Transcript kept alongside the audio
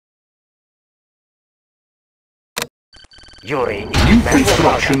Yuri, New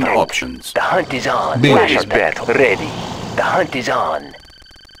construction options. The hunt is on. Building. Flash bed ready. The hunt is on. Gonna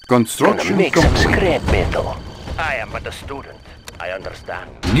Construction make some complete. scrap metal. I am but a student. I understand.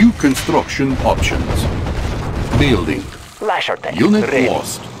 New construction options. Building. Lasher tank Unit ready.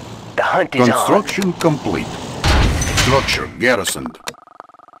 lost. The hunt is Construction complete. Structure garrisoned.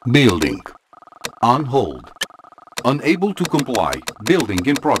 Building. On hold. Unable to comply. Building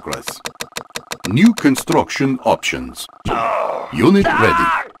in progress. New construction options. Unit ready.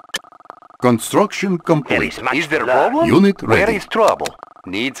 Construction complete. Is there a problem? Unit Where ready. is trouble?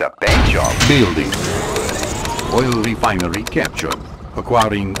 Needs a paint job. Building. Oil refinery captured.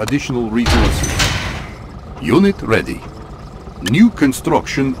 Acquiring additional resources. Unit ready. New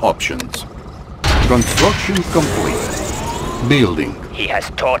construction options. Construction complete. Building. He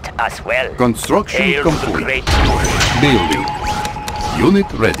has taught us well. Construction Hail to the complete. great Yuri. Building.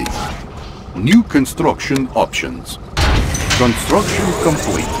 Unit ready. New construction options. Construction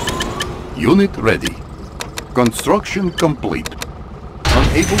complete. Unit ready. Construction complete.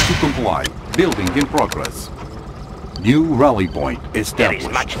 Unable to comply. Building in progress. New rally point There is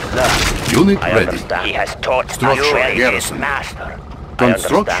established. much to learn. Unit I ready. understand. He has taught us Structure well. He is garrison. master.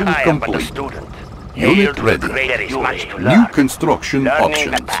 Construction I am but a complete. student. Unit Hail to the ready. great There is much to New learn. construction Learning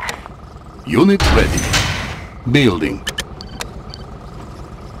the options. path. Unit ready. Building.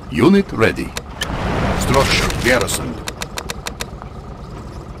 Unit ready. Structure garrisoned.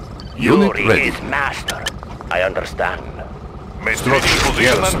 Unit Yuri ready. is master. I understand. Structure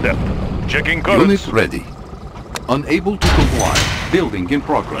garrison. Checking Unit ready. Unable to comply. Building in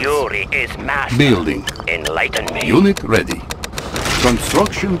progress. Yuri is master. Building. Enlighten me. Unit ready.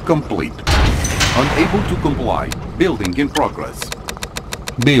 Construction complete. Unable to comply. Building in progress.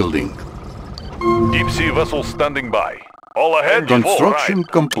 Building. Deep sea vessel standing by. All ahead. Construction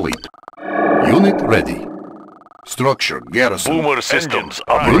complete. Unit ready. Structure garrison. Boomer systems Unit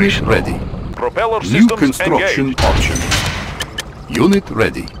operational. ready. Propeller New systems construction engaged. options. Unit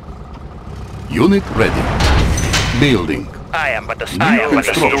ready. Unit ready. Building. I am but a New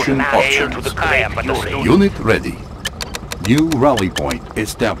construction Hail to options. the great Yuri. Unit ready. New rally point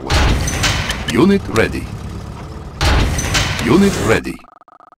established. Unit ready. Unit ready.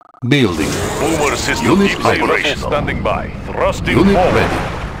 Building. Boomer system Unit deep sea ready. vessel standing by. Thrusting Unit forward.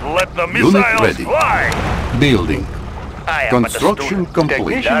 ready. Let the Unit missiles ready. fly. Building. I am but a Construction student.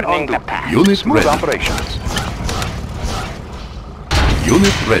 complete. Learning the path. Unit Smooth ready. operations.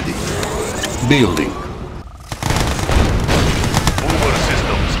 Unit ready. Building. Boomer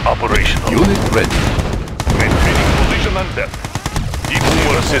systems operational. Unit ready. Maintaining position and depth. Deep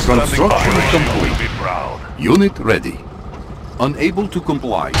Boomer system Construction operational. complete. Be proud. Unit ready. Unable to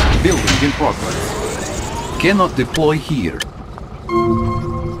comply. Building in progress. Cannot deploy here.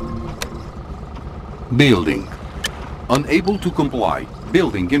 Building. Unable to comply.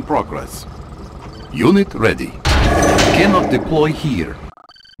 Building in progress. Unit ready. Cannot deploy here.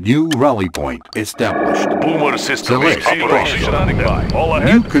 New rally point established. Boomer system Select operational. Standing by. All ahead.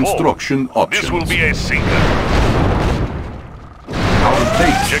 New forward. construction options. This will be a sinker. Our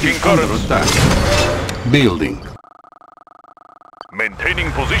base Checking is under currents. attack. Building. Maintaining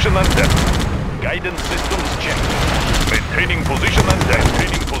position and depth. Guidance systems checked. Maintaining position and depth.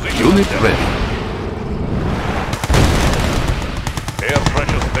 Maintaining position Unit and depth. ready. Air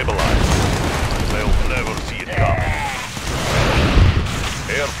pressure stabilized. They'll never see it come.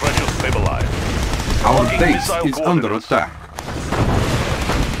 Air pressure stabilized. Our Marking base missile is under coordinates. attack.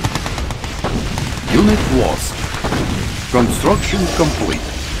 Unit lost. Construction complete.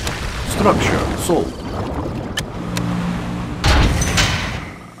 Structure sold.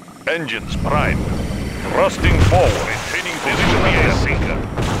 Engines primed. Thrusting forward. Maintaining position and a sinker.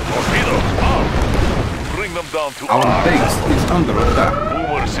 Torpedoes armed. Bring them down to Our arms. base is under attack.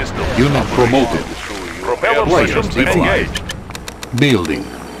 Boomer system. Unit promoted. Propeller Players systems deployed. engaged. Building.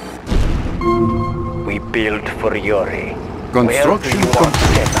 We build for Yuri. Construction Where do you want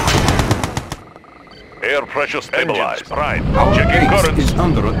complete. set up? Air pressure stabilized. Prime. Our Checking base currents. is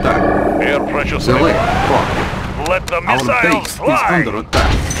under attack. Air pressure Select stabilized. target. Let the Our missiles base is fly. under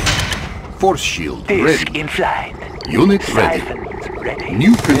attack. Force shield Disc ready. in flight. Unit ready. Siphons ready.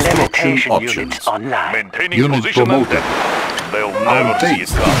 New construction Limitation options. units online. Maintaining Unit position promoted. and depth. They'll Our never see it base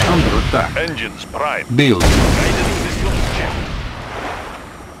is come. under attack. Engines prime. Building. Guidance systems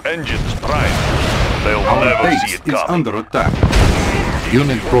checked. Engines prime. They'll Our never see base it is come. under attack.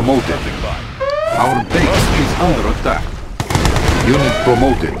 Unit promoted. Our base is under attack. Unit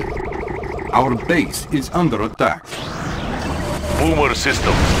promoted. Our base is under attack. Boomer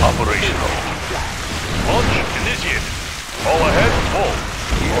systems operational. Launch initiated. All ahead, full.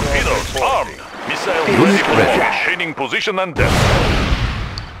 Torpedoes armed. Missile Unit ready for ready. launch. Maintaining position and depth.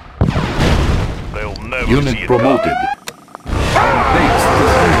 They'll never see Unit it promoted. Our base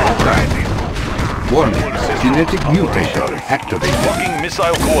is under attack. Warning, genetic mutator activated. Locking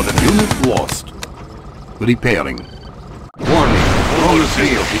missile coordinates. Unit lost. Repairing. Warning, roller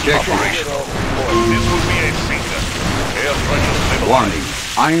field detected. Operational. This will be a sinker. Air pressure stabilized. Warning,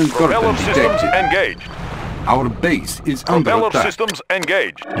 iron curtain Propeller systems detected. engaged. Our base is under Propeller attack. systems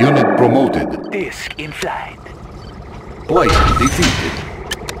engaged. Unit promoted. Disc in flight. Player defeated.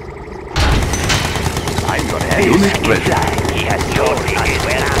 I'm gonna Unit ready. He has Yuri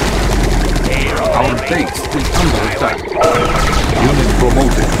anywhere. Our base is under attack. Unit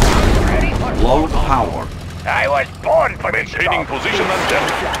promoted. Low power. I was born for this Maintaining job. position and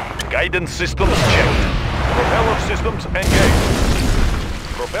depth. Guidance systems checked. Propeller systems engaged.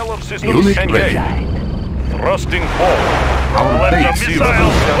 Propeller systems Unit engaged. ready. Thrusting forward. Our Let the base is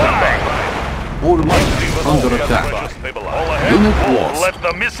missiles fly. All might under attack. All ahead. Unit lost. Let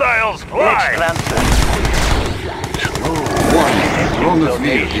the missiles fly. Warning,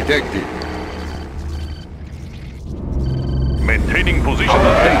 chronosphere detected. Maintaining position Our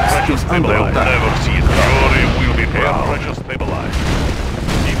and base pressure is under stabilized. attack. Never see it. Yuri will be proud. Pressure stabilized.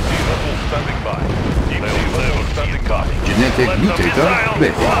 Deep sea vessel standing by. Deep sea vessel standing by. Genetic Let the mutator missiles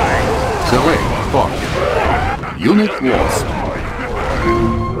ready. fly. Select target. Unit lost.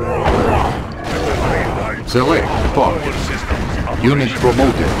 Select target. Systems Unit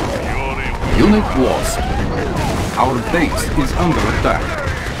promoted. Yuri Unit lost. Our base is under attack.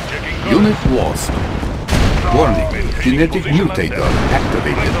 Unit lost. Warning, genetic mutator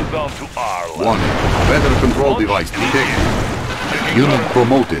activated. them down to our level. Warning, weather control device detected. Unit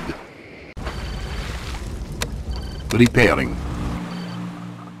promoted. Repairing.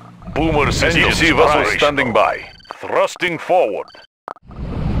 Boomer systems sea vessel standing by. Thrusting forward.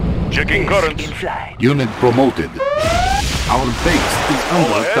 Checking currents. In flight. Unit promoted. Our base is All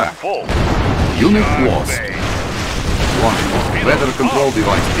under ahead attack. full. Unit lost. Warning, weather control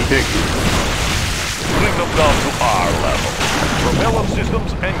device detected. Bring them down to our level. Propeller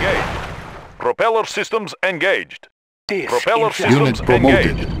systems engaged. Propeller systems engaged. Disc Propeller in flight. systems Unit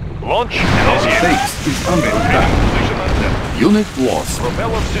promoted. engaged. Launch Our initiated. base is under attack. Position and depth. Unit lost.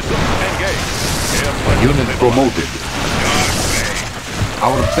 Propeller systems engaged. Air pressure Unit stabilized. promoted.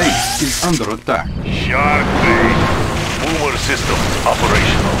 Our base is under attack. Shark bait. Boomer systems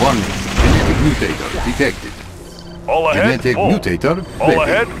operational. Warning, genetic mutator detected. All ahead Genetic full. mutator All ready.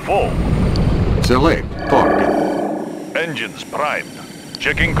 ahead full. Select target. Engines primed.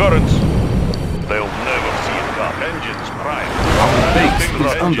 Checking currents. They'll never see it come. Engines primed. Our base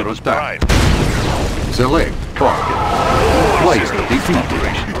Engines is under primed. attack. Select target. Player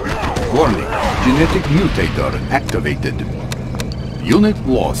defeated. Warning, genetic mutator activated. Unit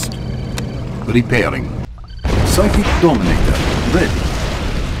lost. Repairing. Psychic dominator ready.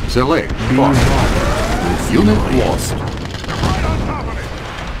 Select target. Unit lost.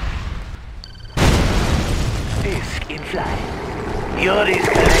 Disc in flight. Yuri's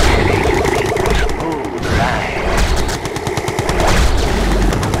connected. Smooth ride.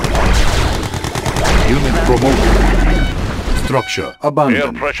 Unit promoted. Structure Air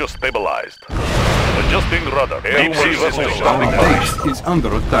abandoned. pressure stabilized. Adjusting rudder. Deep sea vessel Our standing by. base is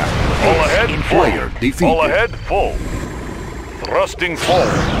under attack. All ahead full. Player defeated. All ahead full. Thrusting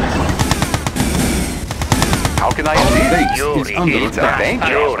forward. How can I Our assist? base is Yuri under is attack.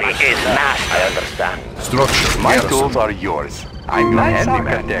 Yuri is not. I understand. Structure My garrison. tools are yours. I'm your handyman.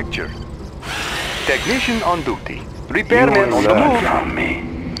 Architecture. Technician on duty. Repairman on the move.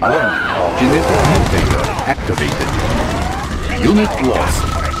 Warning, genetic mutator activated. Unit lost.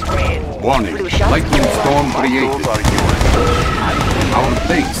 Warning, lightning storm My created. tools are yours. Our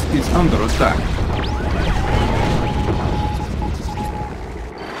base is under attack.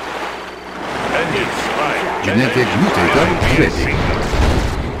 Engines primed. Genetic mutator ready.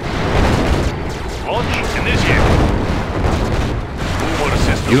 Launch initiated. Boomer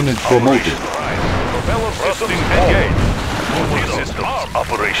systems Unit promoted. operational. Propeller systems engaged. Boomer systems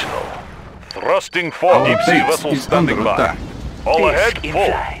operational. Thrusting forward. Our Deep sea base vessel is under standing by. attack. All ahead Disc in full.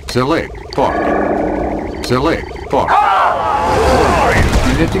 flight. Select target. Select target. Warning,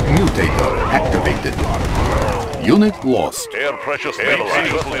 genetic mutator activated. Unit lost. Air pressure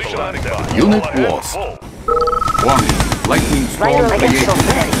stabilized. Unit lost. Warning, lightning storm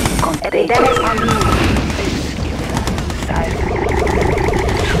created.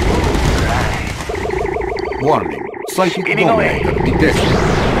 Warning, psychic dominator detected.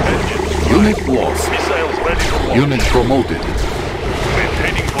 Unit lost. Missiles ready to launch. Unit promoted.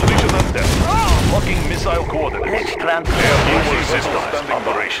 Maintaining position and depth. Locking missile coordinates. Let's transfer Air the boomer systems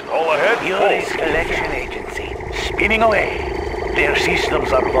operational. All ahead, Yuri's full. collection agency. Spinning away. Their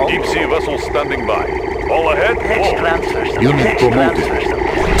systems are Deep vulnerable. sea vessel standing by. All ahead, Let's full. transfer some. Unit Let's promoted. transfer some.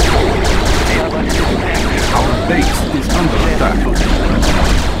 They are but distractions. Our base is under attack.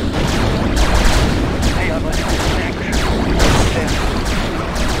 They are but distractions.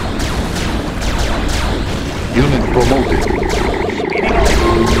 Unit promoted. Spinning away.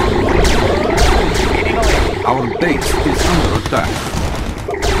 Spinning away. Our base is under attack.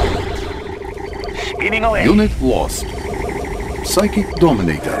 Spinning away. Unit lost. Psychic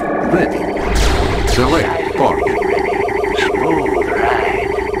Dominator ready. Select target. Smooth ride.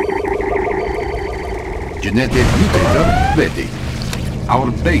 Genetic Mutator ready.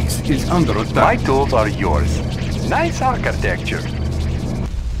 Our base is under My attack. tools are yours. Nice architecture.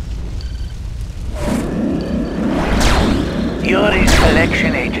 Yuri's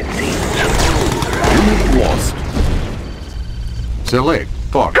collection agency. Smooth ride. Unit lost. Select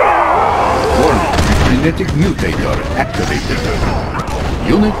target. Warning. Genetic Mutator activated.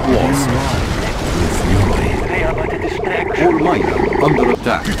 Unit lost. They are but a distraction. All miner under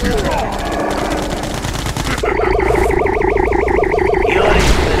attack.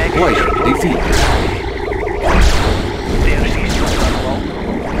 Yuri's collection Player defeated. Their systems are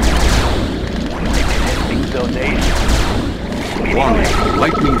vulnerable. Accepting donations. Spinning Warning. away.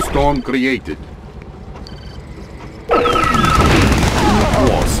 Lightning storm created. Unit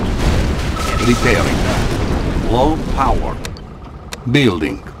lost. Repairing. Low power.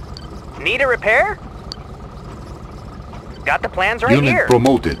 Building. Need a repair? Got the plans right Unit here.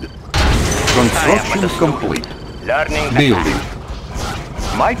 promoted. Construction complete. Learning the Building.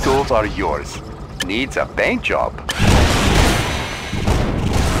 My tools are yours. Needs a paint job.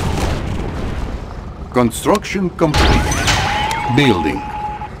 Construction complete. Building.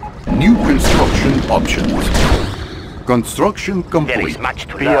 New construction options. Construction There complete. is much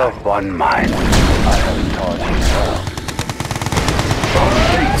to Be learn. of one mind. I have taught you well. Our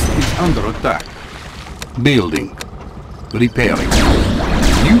base is under attack. Building. Repairing.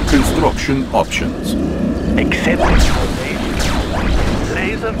 New construction options. Accepting donations.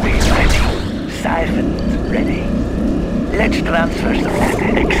 Laser beam ready. Siphon ready. Let's transfer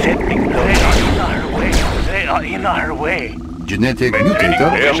some. Accepting donations. They are in our way. They are in our way. Genetic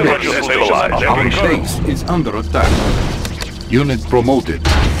mutator Air ready. structure stabilized. Our base is under attack. Unit promoted.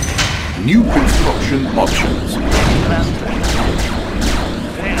 New construction options. Transfer.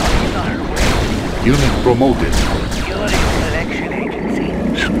 They are in our way. Unit promoted. Yuri's collection agency.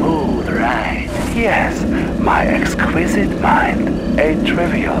 Smooth ride. Yes, my exquisite mind. A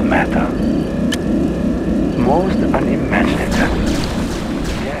trivial matter. Most unimaginative.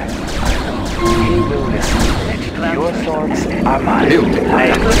 Yes, I know. He will listen. Let's transfer Your some. thoughts are mine. Building.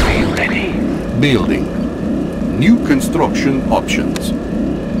 Laser beam ready. Building. New construction options.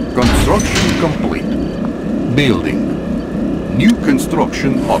 Construction complete. Building. New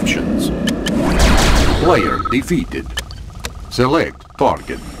construction options. Player defeated. Select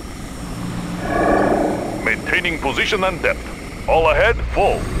target. Maintaining position and depth. All ahead,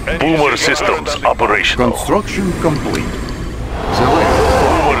 full. Boomer systems operational. Construction complete. Select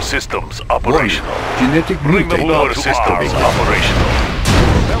Boomer systems one. operational. Genetic Bring them mutator boomer systems activated. operational.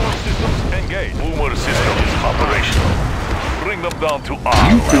 Propeller systems engaged. Boomer systems operational. Bring them down to New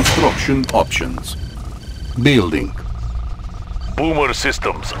our level. construction options. Building. Boomer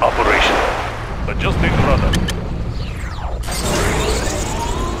systems operational. Adjusting rudder.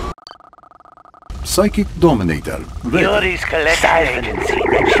 Psychic Dominator ready. Yuri's collection agency.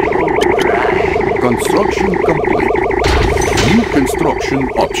 Smooth ride. Construction complete. New construction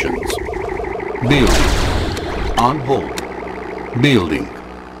options. Building. On hold. Building.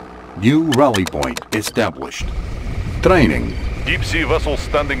 New rally point established. Training. Deep sea vessel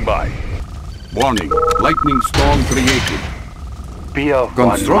standing by. Warning. Lightning storm created. Be of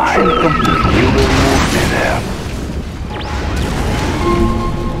Construction one mind. complete. You will move me there.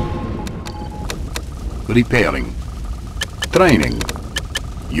 Repairing. Training.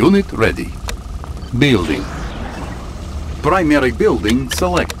 Unit ready. Building. Primary building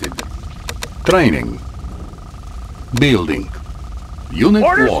selected. Training. Building. Unit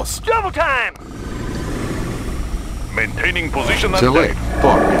lost. Double time. Maintaining position and Select depth.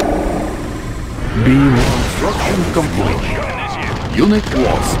 target. Be Construction complete. Unit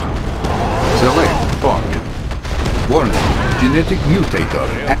lost. Select target. Warning. Genetic mutator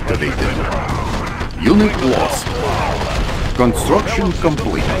activated. Unit lost. Construction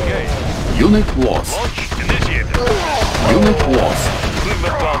complete. Unit lost. Launch initiated. Unit lost. Bring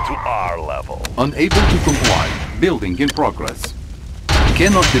them down to our level. Unable to comply. Building in progress.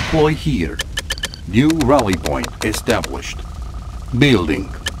 Cannot deploy here. New rally point established. Building.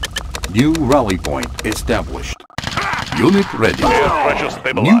 New rally point established. Unit ready. Air pressure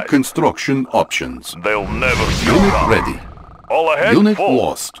stabilized. New construction options. They'll never see Unit us. ready. All ahead, Unit full.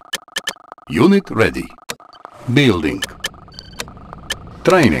 lost. Unit ready. Building.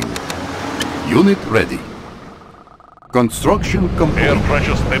 Training. Unit ready. Construction Air complete.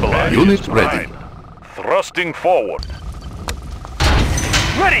 pressure stabilized. Unit ready. Fine. Thrusting forward.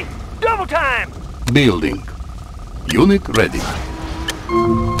 Ready! Double time! Building. Unit ready.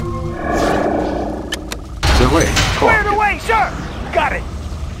 Select Cleared target. away, sir! Got it!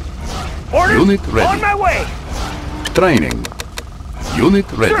 Orders? Unit ready. On my way! Training. Unit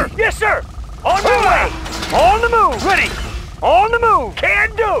ready. Sir! Yes, sir! On my way! On the move! Ready! On the move!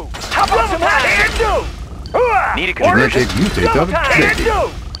 Can do! How about some can do! Need a Genetic conversion? mutator Double time! Can ready.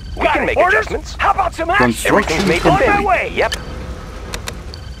 do! We Got can it. make Orders? adjustments. How about some action? Construction Everything's made to On fit. my way! Yep.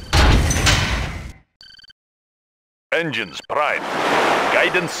 Engines prime.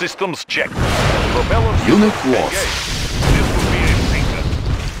 Guidance systems checked. Propeller systems Unit lost. engaged. This will be a sinker.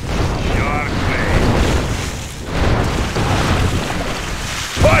 Shark way.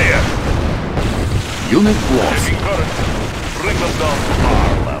 Fire! Unit lost. Checking current. Bring them down to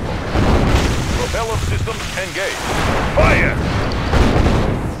our level. Propeller systems engaged. Fire!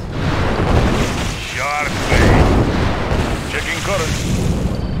 Shark way. Checking current.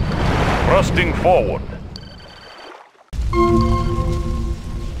 Thrusting forward.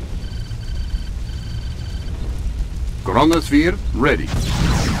 Chronosphere ready.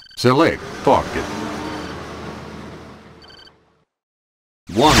 Select target.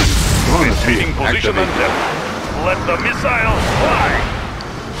 One Taking chronosphere position and activated. depth. Let the missiles fly!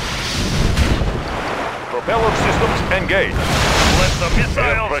 Propeller systems engaged. Let the missiles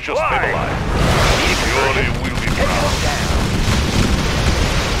Air pressure fly! stabilized. Yuri will be proud.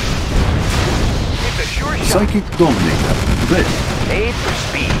 It's a sure shot. Psychic Dominator ready. Made for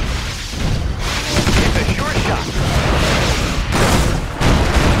speed. It's a sure shot.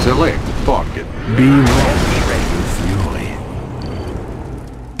 Select target. Be ready.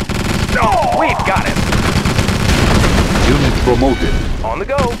 We've got him. Unit promoted. On the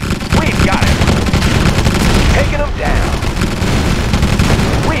go. We've got him. Taking him down.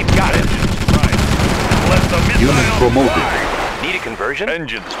 We've got him. Right. Let the missiles Unit promoted. fly. Need a conversion?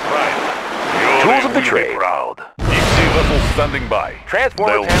 Engines prime. Yuri Tools of the will be trade. proud. Deep sea vessels standing by.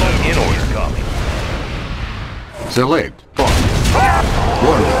 Transformer They'll panel never in see order. us coming. Select target.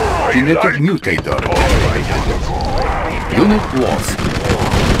 Warning. Genetic mutator. Unit lost.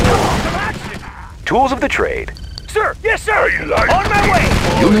 Tools of the trade. Sir! Yes, sir! On my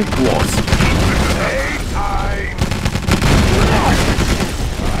way! Unit lost.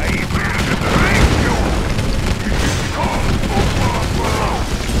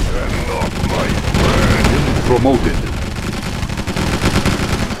 Unit promoted.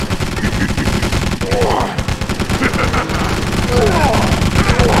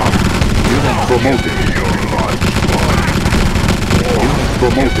 Unit promoted. Unit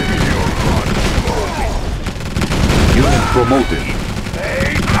promoted. Unit promoted.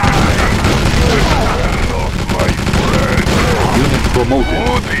 Unit promoted.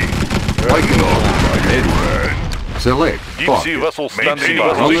 Viking ready. Select Deep sea target. vessels standing Sea by.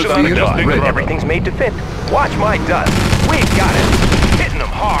 vessels Position standing by. adjusting Ready. rudder. Everything's made to fit. Watch my dust. We've got it. Hitting them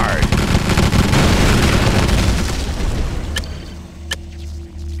hard.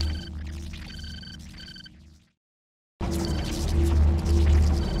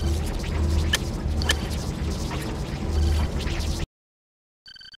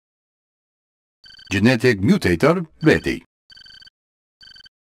 Genetic mutator ready.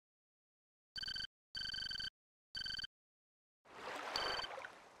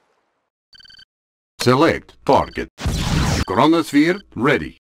 Select target. Chronosphere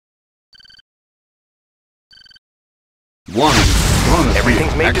ready. One chronosphere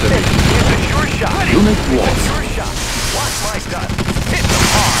Everything's made to fit. activated. It's a sure shot. Unit It's a lost. sure shot. Watch my dust. Hitting them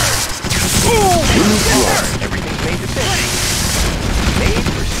hard. Unit Yes, lost. sir. Everything's made to fit. Made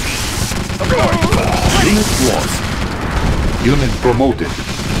for speed. Of course. Unit lost. Unit promoted.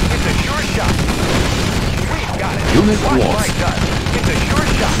 It's a sure shot. We've got it. Unit Watch lost. my dust. It's a sure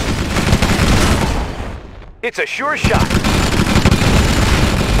shot. It's a sure shot.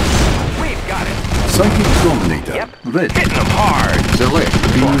 We've got it. Psychic Dominator Yep. ready. Hitting them hard. Select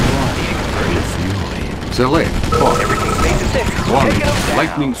Select target. Everything's made to fit. Warning. Taking them down.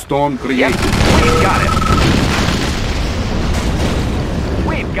 Lightning storm Yep. created. We've got it.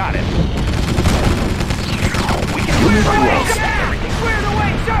 We've got it. We can Unit clear the lost. way. Everything's Clear the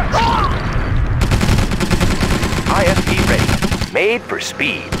way, sir! ISP ready. Made for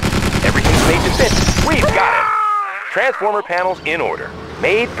speed. Everything's made to fit. We've got him. Transformer panels in order.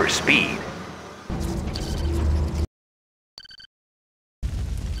 Made for speed.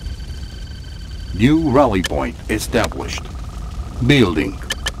 New rally point established. Building.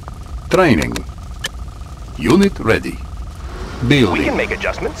 Training. Unit ready. Building. We can make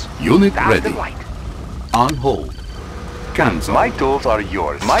adjustments. Unit Fast ready. and light. On hold. Cancel. My tools are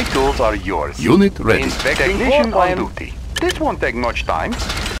yours. My tools are yours. Unit ready. Inspecting technician on duty. This won't take much time.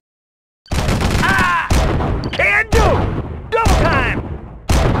 Can do! Double time!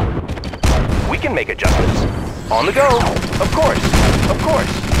 We can make adjustments. On the go. Of course. Of course.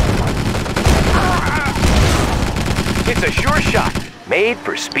 It's a sure shot. Made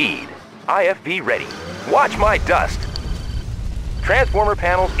for speed. IFV ready. Watch my dust. Transformer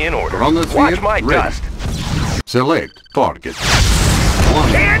panels in order. Chronosphere Watch my ready. dust. Select target. One.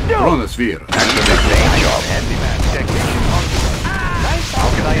 Can do! Chronosphere activate. Nice job, handyman. Technician on duty. Nice. How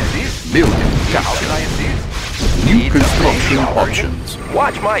can I assist? Building. How can I assist? New Need the construction paint job. options.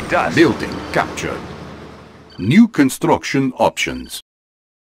 Watch my dust. Building captured. New construction options.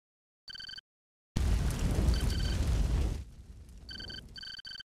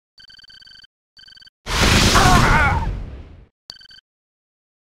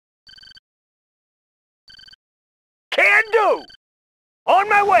 Can do! On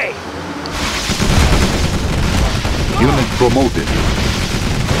my way! Unit promoted.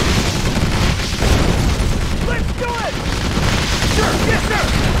 Let's do it! Sir, yes sir!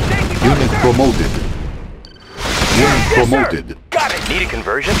 Thank you, Unit sir. promoted. Unit Yes, promoted. Sir. Got it! Need a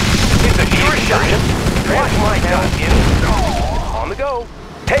conversion? It's a sure shot. Watch my dust in. On the go.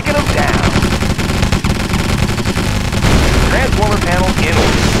 Taking them down. Transformer panels in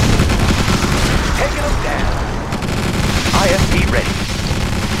order. Taking them down. IFP ready.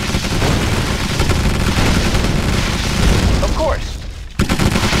 Of course.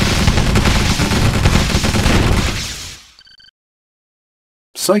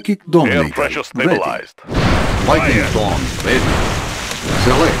 Psychic Air Dominator pressure ready. stabilized. Lightning Fire. Storm ready.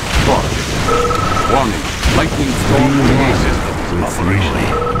 Select target. Warning. Lightning Storm Systems operational.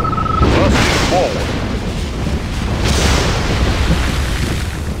 Thrusting forward.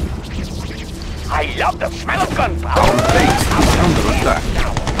 I love the smell of gunpowder. Our base is under attack.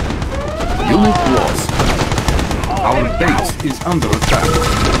 Unit lost. Our base is under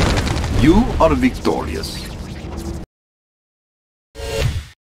attack. You are victorious.